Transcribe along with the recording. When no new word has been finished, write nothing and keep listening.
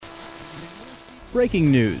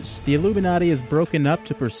Breaking news. The Illuminati has broken up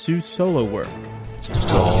to pursue solo work.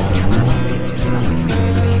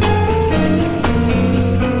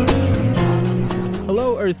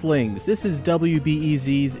 Hello, Earthlings. This is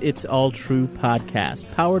WBEZ's It's All True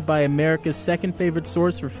podcast, powered by America's second favorite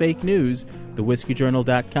source for fake news,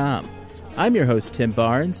 thewhiskeyjournal.com. I'm your host, Tim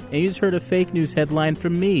Barnes, and you just heard a fake news headline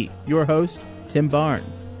from me, your host, Tim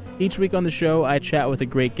Barnes. Each week on the show, I chat with a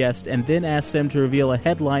great guest and then ask them to reveal a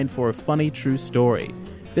headline for a funny true story.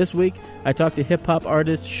 This week, I talked to hip-hop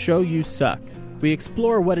artist ShowYouSuck. We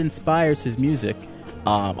explore what inspires his music.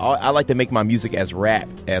 I like to make my music as rap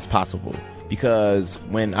as possible because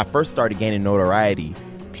when I first started gaining notoriety,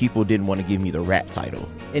 people didn't want to give me the rap title.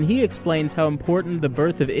 And he explains how important the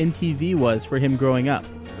birth of MTV was for him growing up.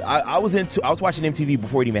 I was watching MTV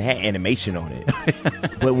before it even had animation on it.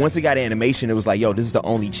 But once it got animation, it was like, yo, this is the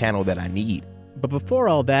only channel that I need. But before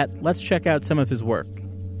all that, let's check out some of his work.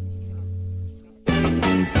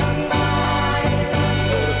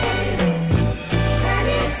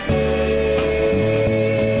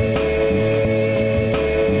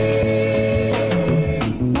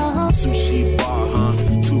 Sushi bar,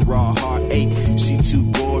 huh? Too raw, heart ache. She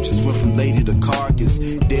too gorgeous, went from lady to carcass.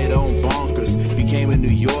 Dead on bonkers, became a New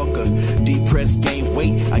Yorker. Depressed, gained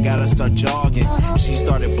weight, I gotta start jogging. She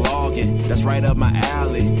started blogging, that's right up my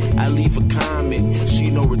alley. I leave a comment, she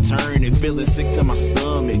no returning. Feeling sick to my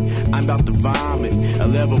stomach, I'm about to vomit.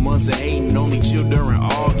 11 months of hating, only chill during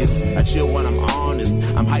August. I chill when I'm honest,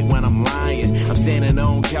 I'm hype when I'm lying. I'm standing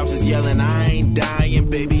on couches yelling, I ain't dying,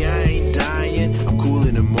 baby, I ain't dying. I'm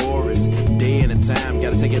cooler than Morris, day at a time,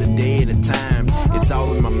 gotta take it a day at a time. It's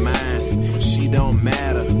all in my mind, she don't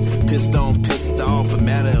matter. Pissed on, pissed off, a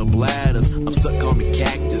matter of bladders. I'm stuck on the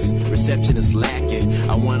cactus, reception is lacking.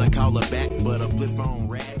 I wanna call her back, but a flip phone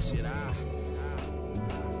ratchet.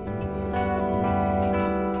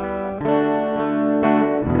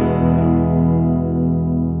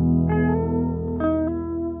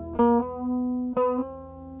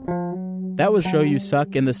 That was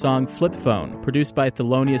ShowYouSuck in the song Flip Phone, produced by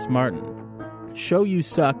Thelonious Martin.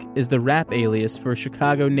 ShowYouSuck is the rap alias for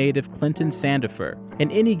Chicago native Clinton Sandifer. In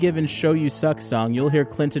any given ShowYouSuck song, you'll hear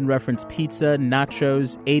Clinton reference pizza,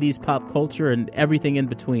 nachos, 80s pop culture, and everything in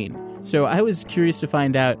between. So I was curious to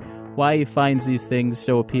find out why he finds these things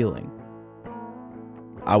so appealing.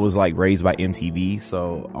 I was like raised by MTV,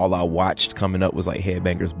 so all I watched coming up was like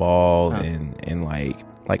Headbangers Ball and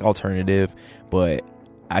like alternative, but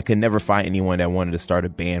I could never find anyone that wanted to start a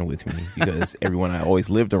band with me because everyone I always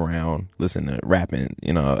lived around listened to rapping,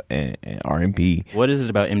 and R&B. What is it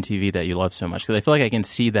about MTV that you love so much? Because I feel like I can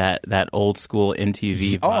see that old school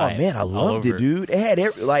MTV vibe. Oh man, I loved it, dude. It had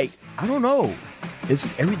I don't know. It's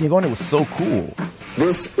just everything on it was so cool.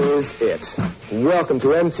 This is it. Welcome to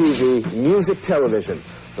MTV Music Television,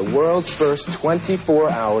 the world's first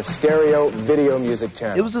 24-hour stereo video music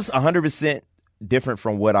channel. It was just 100% different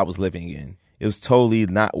from what I was living in. It was totally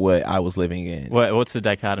not what I was living in. What's the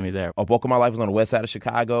dichotomy there? A bulk of my life was on the west side of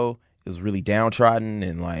Chicago. It was really downtrodden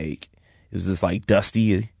and it was just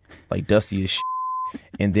dusty as shit.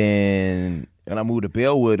 And then when I moved to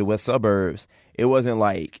Bellwood, the west suburbs, it wasn't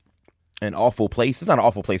like an awful place. It's not an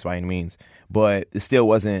awful place by any means, but it still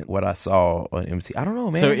wasn't what I saw on MTV. I don't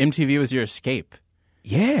know, man. So MTV was your escape?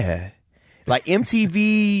 Yeah. Like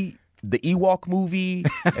MTV, the Ewok movie,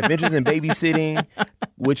 Adventures in Babysitting,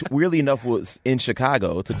 which weirdly enough was in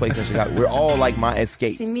Chicago. It took place in Chicago. We're all like my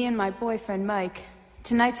escape. See, me and my boyfriend Mike,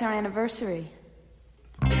 tonight's our anniversary.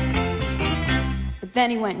 But then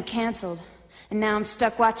he went and canceled, and now I'm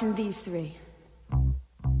stuck watching these three.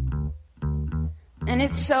 And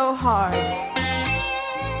it's so hard.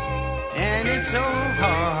 And it's so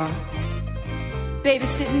hard.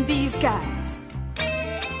 Babysitting these guys.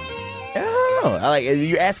 I don't know.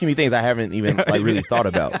 You're asking me things I haven't even really thought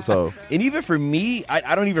about. So, and even for me,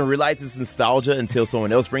 I don't even realize it's nostalgia until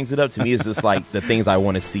someone else brings it up. To me, it's just like the things I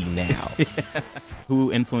want to see now. Yeah.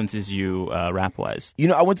 Who influences you rap-wise?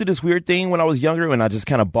 I went to this weird thing when I was younger when I just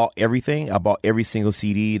kind of bought everything. I bought every single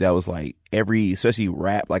CD that was especially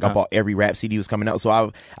rap. I bought every rap CD was coming out.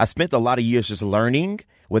 So I spent a lot of years just learning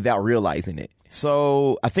without realizing it.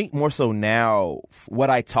 So I think more so now, what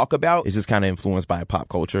I talk about is just kind of influenced by pop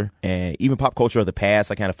culture. And even pop culture of the past,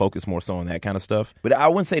 I kind of focus more so on that kind of stuff. But I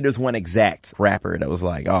wouldn't say there's one exact rapper that was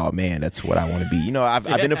like, oh man, that's what I want to be. I've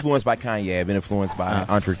been influenced by Kanye. I've been influenced by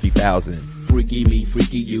Andre 3000. Freaky me,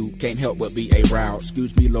 freaky you, can't help but be a route.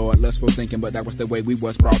 Excuse me, Lord, lustful thinking, but that was the way we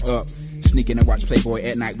was brought up. Sneaking and watch Playboy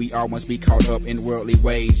at night, we all must be caught up in worldly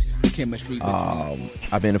ways. The chemistry between...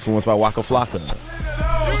 I've been influenced by Waka Flocka.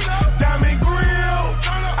 Diamond grill,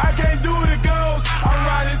 I can't do the ghost. I'm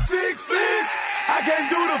riding 6'6", I I can't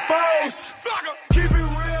do the foes. Keep it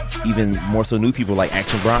real. Even more so new people like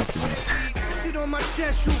Action Bronson. Shit on my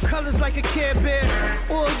chest, shoot colors like a Care Bear.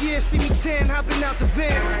 All year, see me tan, hopping out the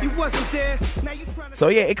van. You wasn't there. Now you trying to... So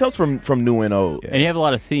yeah, it comes from new and old. And you have a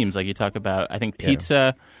lot of themes, like you talk about. I think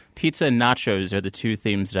pizza and nachos are the two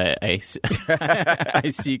themes that I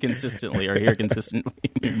see consistently or hear consistently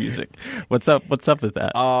in your music. What's up with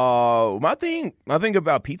that? My thing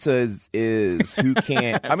about pizza is who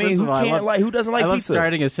can't. I mean, who doesn't like I love pizza?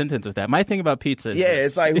 Starting a sentence with that. My thing about pizza is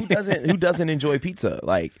it's like who doesn't enjoy pizza?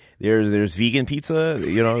 Like there's vegan pizza,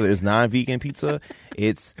 there's non-vegan pizza.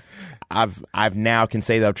 I've now can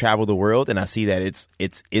say that I've traveled the world and I see that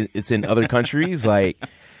it's in other countries. Like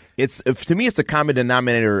to me, it's the common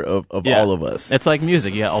denominator of all of us. It's like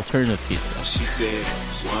music, alternative pizza. She said,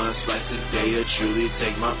 one slice a day will truly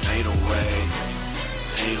take my pain away.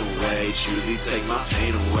 Pain away, truly take my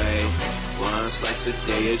pain away. One slice a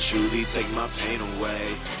day will truly take my pain away.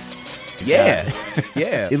 Yeah.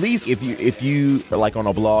 At least if you are like on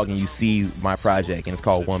a blog and you see my project and it's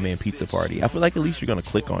called One Man Pizza Party, I feel like at least you're gonna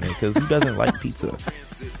click on it because who doesn't like pizza?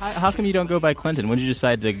 How come you don't go by Clinton? When did you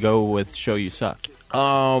decide to go with Show You Suck?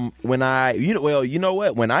 When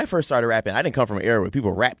I first started rapping, I didn't come from an era where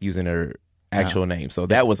people rap using their actual name, so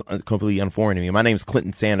that was completely unforeign to me. My name's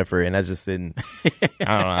Clinton Sandifer, and I just didn't.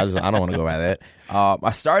 I don't want to go by that.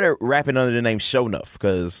 I started rapping under the name ShowYouSuck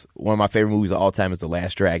because one of my favorite movies of all time is The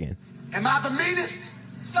Last Dragon. Am I the meanest?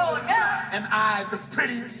 Show enough. Am I the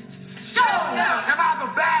prettiest? Show enough. Am I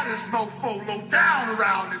the baddest mofo low down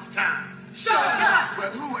around this town? Show enough.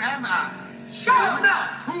 Well, who am I? Show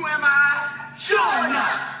enough. Who am I? Show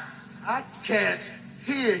enough. I can't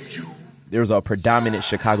hear you. There was a predominant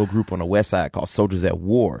Chicago group on the west side called Soldiers at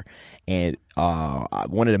War, and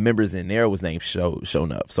one of the members in there was named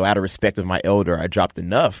ShowYouSuck. So out of respect of my elder, I dropped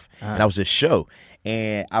enough, and I was just Show.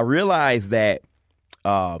 And I realized that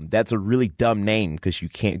that's a really dumb name because you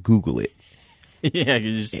can't Google it. Yeah,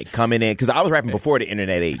 you just coming in because I was rapping before the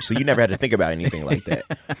internet age, so you never had to think about anything like that.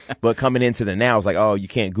 But coming into the now, it's like, oh, you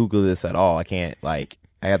can't Google this at all.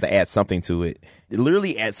 I have to add something to it.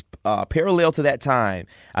 Literally, as parallel to that time,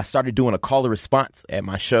 I started doing a call and response at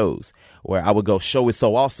my shows where I would go, "Show is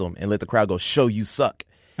so awesome," and let the crowd go, "Show you suck."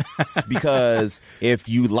 Because if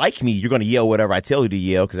you like me, you're going to yell whatever I tell you to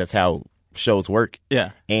yell because that's how shows work.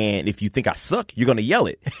 Yeah. And if you think I suck, you're going to yell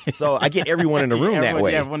it. So I get everyone in the room that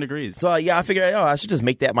way. Yeah, everyone agrees. So I figured, I should just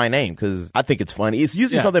make that my name because I think it's funny. It's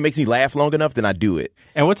usually something that makes me laugh long enough, then I do it.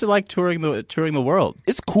 And what's it like touring the world?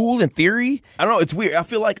 It's cool in theory. I don't know. It's weird. I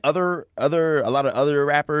feel like a lot of other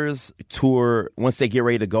rappers tour once they get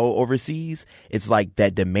ready to go overseas. It's like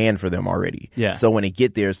that demand for them already. Yeah. So when they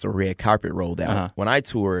get there, it's the red carpet rolled out. When I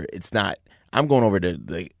tour, it's not. I'm going over to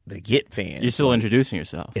the Get fans. You're still introducing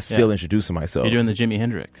yourself. It's still introducing myself. You're doing the Jimi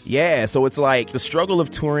Hendrix. Yeah, so it's like the struggle of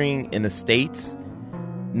touring in the States,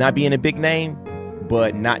 not being a big name,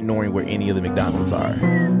 but not knowing where any of the McDonald's are.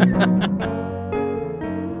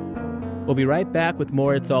 We'll be right back with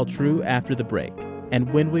more It's All True after the break.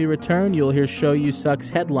 And when we return, you'll hear Show You Suck's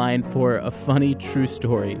headline for a funny true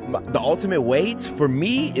story. The ultimate way for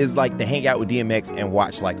me is like to hang out with DMX and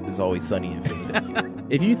watch like It's Always Sunny in Philadelphia.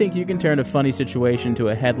 If you think you can turn a funny situation to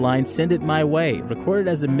a headline, send it my way. Record it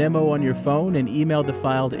as a memo on your phone and email the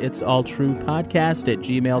file to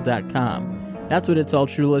itsalltruepodcast@gmail.com. That's what It's All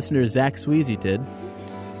True listener Zach Sweezy did.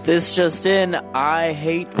 This just in, I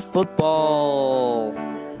hate football.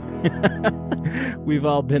 We've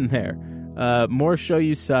all been there. More Show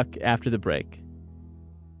You Suck after the break.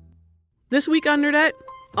 This week on Nerdette,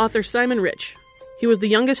 author Simon Rich. He was the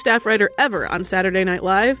youngest staff writer ever on Saturday Night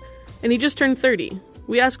Live, and he just turned 30.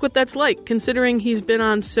 We ask what that's like, considering he's been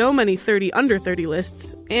on so many 30 under 30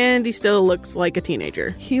 lists, and he still looks like a teenager.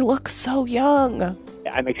 He looks so young.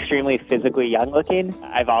 I'm extremely physically young looking.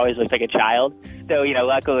 I've always looked like a child. So,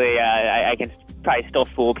 luckily, I can probably still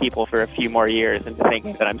fool people for a few more years into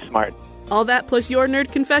thinking that I'm smart. All that plus your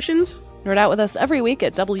nerd confessions? Nerd out with us every week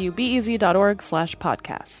at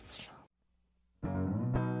wbez.org/podcasts.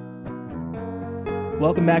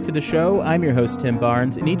 Welcome back to the show. I'm your host, Tim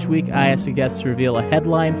Barnes, and each week I ask a guest to reveal a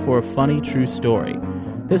headline for a funny true story.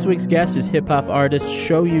 This week's guest is hip-hop artist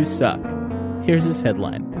ShowYouSuck. Here's his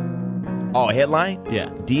headline. Oh, headline? Yeah.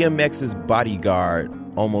 DMX's bodyguard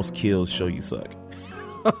almost kills ShowYouSuck.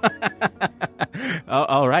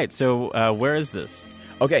 All right, so where is this?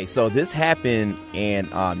 Okay, so this happened in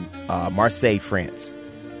Marseille, France.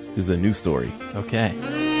 This is a new story. Okay.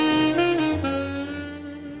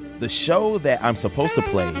 The show that I'm supposed to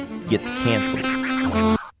play gets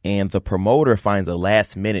canceled, and the promoter finds a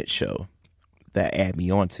last-minute show that add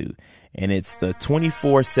me onto, and it's the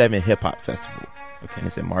 24/7 Hip Hop Festival. Okay, and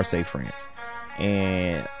it's in Marseille, France.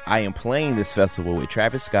 and I am playing this festival with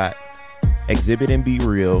Travis Scott, Exhibit and Be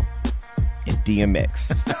Real, and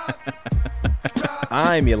DMX.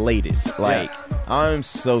 I'm elated. I'm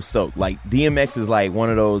so stoked. Like, DMX is like one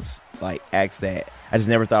of those like acts that I just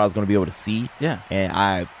never thought I was going to be able to see. Yeah. And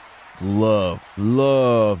I love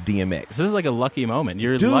DMX. This is like a lucky moment.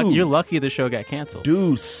 You're lucky the show got canceled.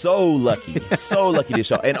 Dude, so lucky. So lucky this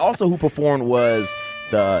show. And also who performed was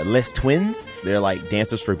the Les Twins. They're like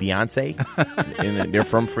dancers for Beyonce. And they're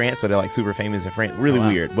from France, so they're like super famous in France. Really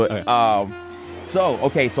weird. But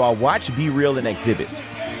okay. So I watched Be Real and Exhibit.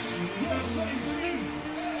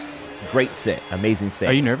 Great set. Amazing set.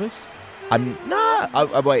 Are you nervous? I'm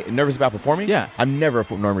nervous about performing? Yeah. I'm never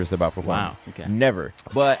nervous about performing. Wow. Okay. Never.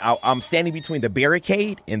 But I'm standing between the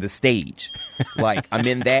barricade and the stage. Like, I'm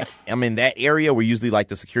in that area where usually like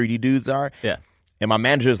the security dudes are. Yeah. And my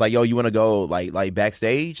manager is like, yo, you want to go like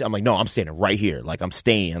backstage? I'm like, no, I'm standing right here. Like, I'm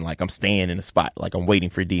staying in the spot. Like, I'm waiting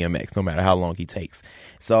for DMX no matter how long he takes.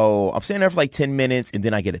 So I'm standing there for like 10 minutes, and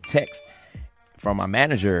then I get a text from my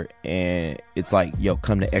manager, and it's like, yo,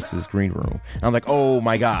 come to X's green room. And I'm like, oh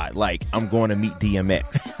my God, like, I'm going to meet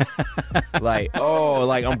DMX.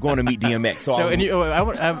 I'm going to meet DMX.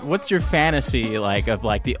 So what's your fantasy like of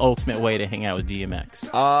like the ultimate way to hang out with DMX?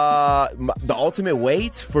 The ultimate way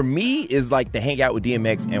for me is like to hang out with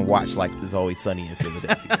DMX and watch like It's Always Sunny in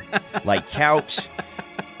Philadelphia. Like, couch,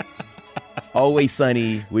 Always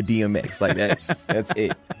Sunny with DMX. Like, that's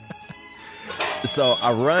it. So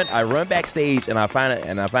I run backstage, and I find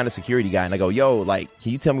a security guy, and I go, yo, like,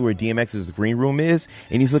 can you tell me where DMX's green room is?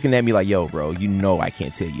 And he's looking at me like, yo, bro, you know I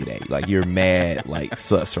can't tell you that. Like, you're mad, like,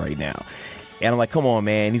 sus right now. And I'm like, come on,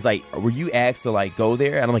 man. And he's like, were you asked to like go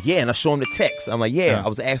there? And I'm like, yeah. And I show him the text. I'm like, yeah, I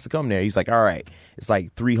was asked to come there. He's like, all right. It's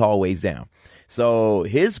like 3 hallways down. So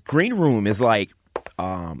his green room is like,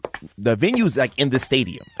 the venue's like in the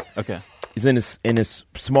stadium. Okay. It's in this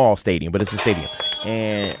small stadium, but it's a stadium.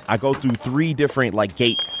 And I go through 3 different like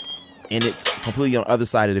gates, and it's completely on the other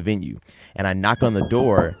side of the venue. And I knock on the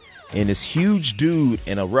door, and this huge dude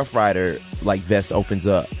in a Rough Rider like vest opens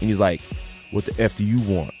up, and he's like, "What the F do you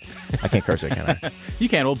want?" I can't curse that, can I? You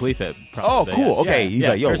can. We'll bleep it. Probably, oh, cool. Yeah. Okay. He's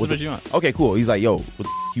like, "Yo, what you want?" Okay, cool. He's like, "Yo, what the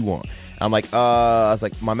f you want?" I'm like, I was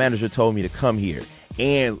like, my manager told me to come here,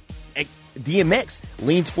 and DMX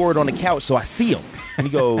leans forward on the couch, so I see him, and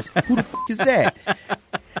he goes, "Who the f is that?"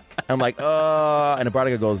 I'm like, and the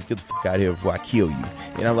bodyguard goes, "Get the f out of here before I kill you."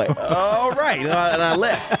 And I'm like, all right, and I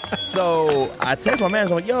left. So I text my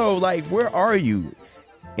manager, I'm like, yo, like, where are you?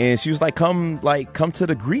 And she was like, come to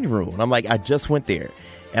the green room. And I'm like, I just went there.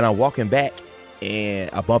 And I'm walking back, and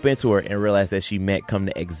I bump into her and realize that she meant come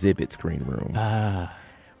to Exhibit's green room.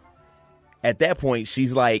 At that point,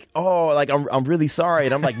 she's like, oh, like, I'm really sorry.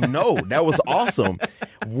 And I'm like, no, that was awesome.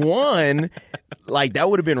 1, like, that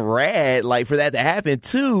would have been rad, like, for that to happen.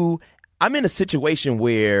 2, I'm in a situation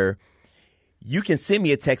where you can send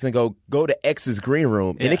me a text and go to X's green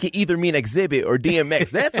room, and it can either mean Exhibit or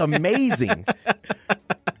DMX. That's amazing.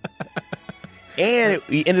 And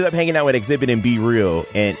we ended up hanging out with Exhibit and Be Real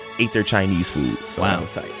and ate their Chinese food. So that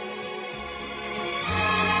was tight.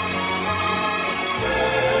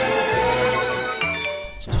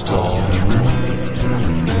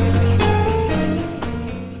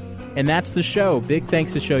 And that's the show. Big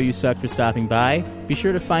thanks to ShowYouSuck for stopping by. Be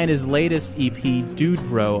sure to find his latest EP, Dude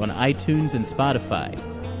Bro, on iTunes and Spotify.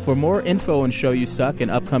 For more info on ShowYouSuck and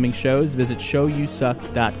upcoming shows, visit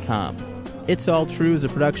ShowYouSuck.com. It's All True is a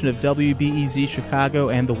production of WBEZ Chicago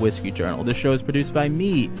and The Whiskey Journal. The show is produced by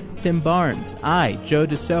me, Tim Barnes, Joe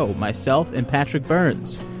Deso, myself, and Patrick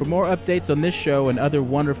Burns. For more updates on this show and other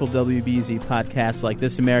wonderful WBEZ podcasts like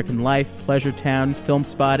This American Life, Pleasure Town, Film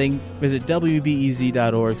Spotting, visit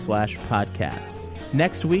WBEZ.org/podcasts.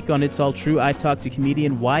 Next week on It's All True, I talk to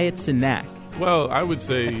comedian Wyatt Cenac. Well, I would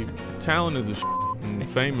say talent is a and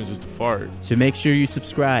fame is just a fart. So make sure you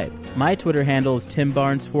subscribe. My Twitter handle is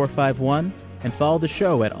TimBarnes451, and follow the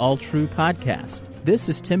show at All True Podcast. This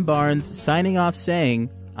is Tim Barnes signing off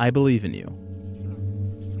saying, I believe in you.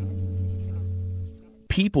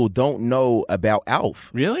 People don't know about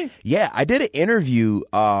Alf. Really? Yeah, I did an interview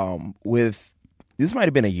with, this might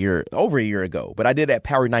have been over a year ago, but I did at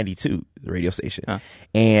Power 92, the radio station. Huh.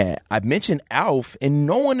 And I mentioned Alf, and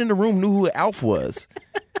no one in the room knew who Alf was.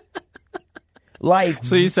 Like,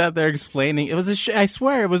 so you sat there explaining it was I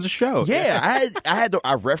swear it was a show. Yeah,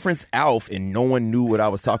 I referenced Alf and no one knew what I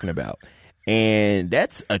was talking about. And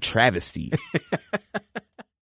that's a travesty.